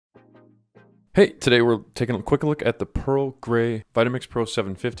Hey, today we're taking a quick look at the Pearl Gray Vitamix Pro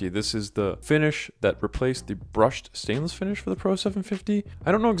 750. This is the finish that replaced the brushed stainless finish for the Pro 750.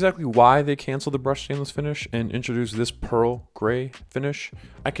 I don't know exactly why they canceled the brushed stainless finish and introduced this Pearl Gray finish.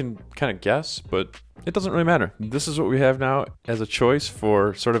 I can kind of guess, but it doesn't really matter. This is what we have now as a choice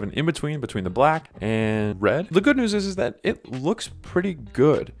for sort of an in-between between the black and red. The good news is that it looks pretty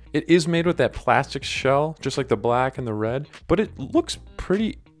good. It is made with that plastic shell, just like the black and the red, but it looks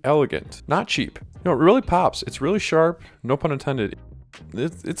pretty elegant, not cheap. You know, it really pops. It's really sharp, no pun intended.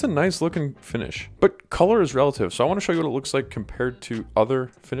 It's a nice looking finish, but color is relative. So I want to show you what it looks like compared to other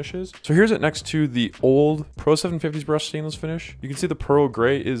finishes. So here's it next to the old Pro 750's brushed stainless finish. You can see the Pearl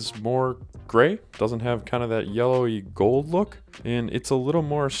Gray is more gray, doesn't have kind of that yellowy gold look, and it's a little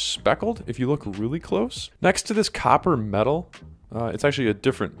more speckled if you look really close. Next to this copper metal, it's actually a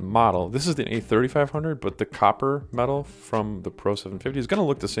different model. This is the A3500, but the copper metal from the Pro 750 is gonna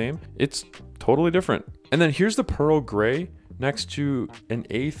look the same. It's totally different. And then here's the Pearl Gray next to an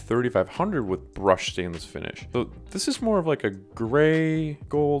A3500 with brushed stainless finish. So this is more of like a gray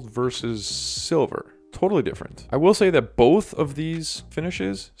gold versus silver. Totally different. I will say that both of these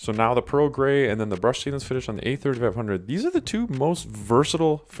finishes, so now the Pearl Gray and then the brushed stainless finish on the A3500, these are the two most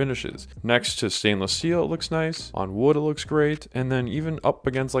versatile finishes. Next to stainless steel, it looks nice. On wood, it looks great. And then even up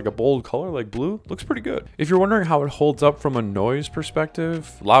against like a bold color like blue, looks pretty good. If you're wondering how it holds up from a noise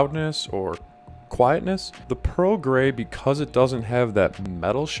perspective, loudness, or quietness, the Pearl Gray, because it doesn't have that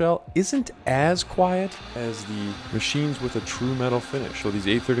metal shell, isn't as quiet as the machines with a true metal finish. So these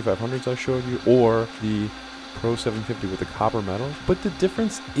A3500s I showed you, or the Pro 750 with the copper metals, but the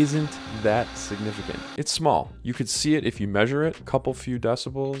difference isn't that significant. It's small. You could see it if you measure it, a couple few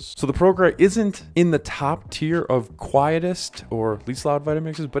decibels. So the Pearl Gray isn't in the top tier of quietest or least loud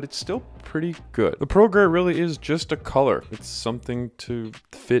Vitamixes, but it's still pretty good. The Pearl Gray really is just a color. It's something to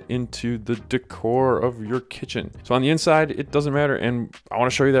fit into the decor of your kitchen. So on the inside, it doesn't matter, and I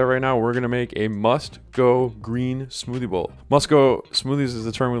want to show you that right now. We're gonna make a must-go green smoothie bowl. Must-go smoothies is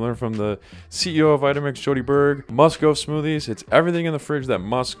the term we learned from the CEO of Vitamix, Jody Berg. Must-go smoothies. It's everything in the fridge that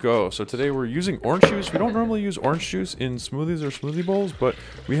must go. So today we're using orange juice. We don't normally use orange juice in smoothies or smoothie bowls, but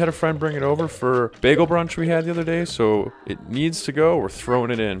we had a friend bring it over for bagel brunch we had the other day, so it needs to go. We're throwing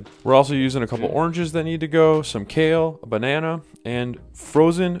it in. We're also using a couple oranges that need to go, some kale, a banana, and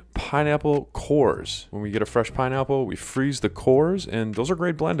frozen pineapple cores. When we get a fresh pineapple, we freeze the cores, and those are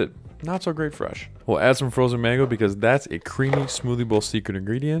great blended, not so great fresh. We'll add some frozen mango because that's a creamy smoothie bowl secret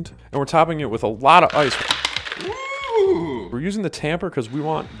ingredient, and we're topping it with a lot of ice. Ooh. We're using the tamper because we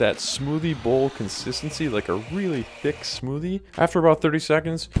want that smoothie bowl consistency, like a really thick smoothie. After about 30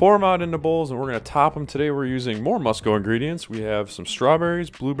 seconds, pour them out into bowls and we're gonna top them. Today we're using more must-go ingredients. We have some strawberries,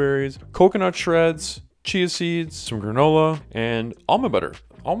 blueberries, coconut shreds, chia seeds, some granola, and almond butter.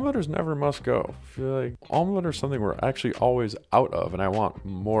 Almond butter is never must go. I feel like almond butter is something we're actually always out of and I want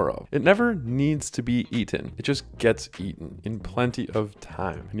more of. It never needs to be eaten. It just gets eaten in plenty of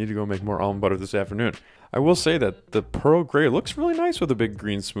time. I need to go make more almond butter this afternoon. I will say that the Pearl Gray looks really nice with a big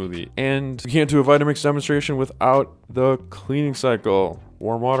green smoothie. And you can't do a Vitamix demonstration without the cleaning cycle.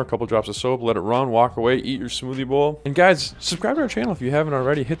 Warm water, a couple drops of soap, let it run, walk away, eat your smoothie bowl. And guys, subscribe to our channel if you haven't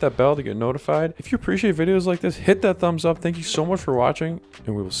already. Hit that bell to get notified. If you appreciate videos like this, hit that thumbs up. Thank you so much for watching,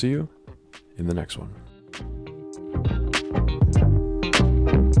 and we will see you in the next one.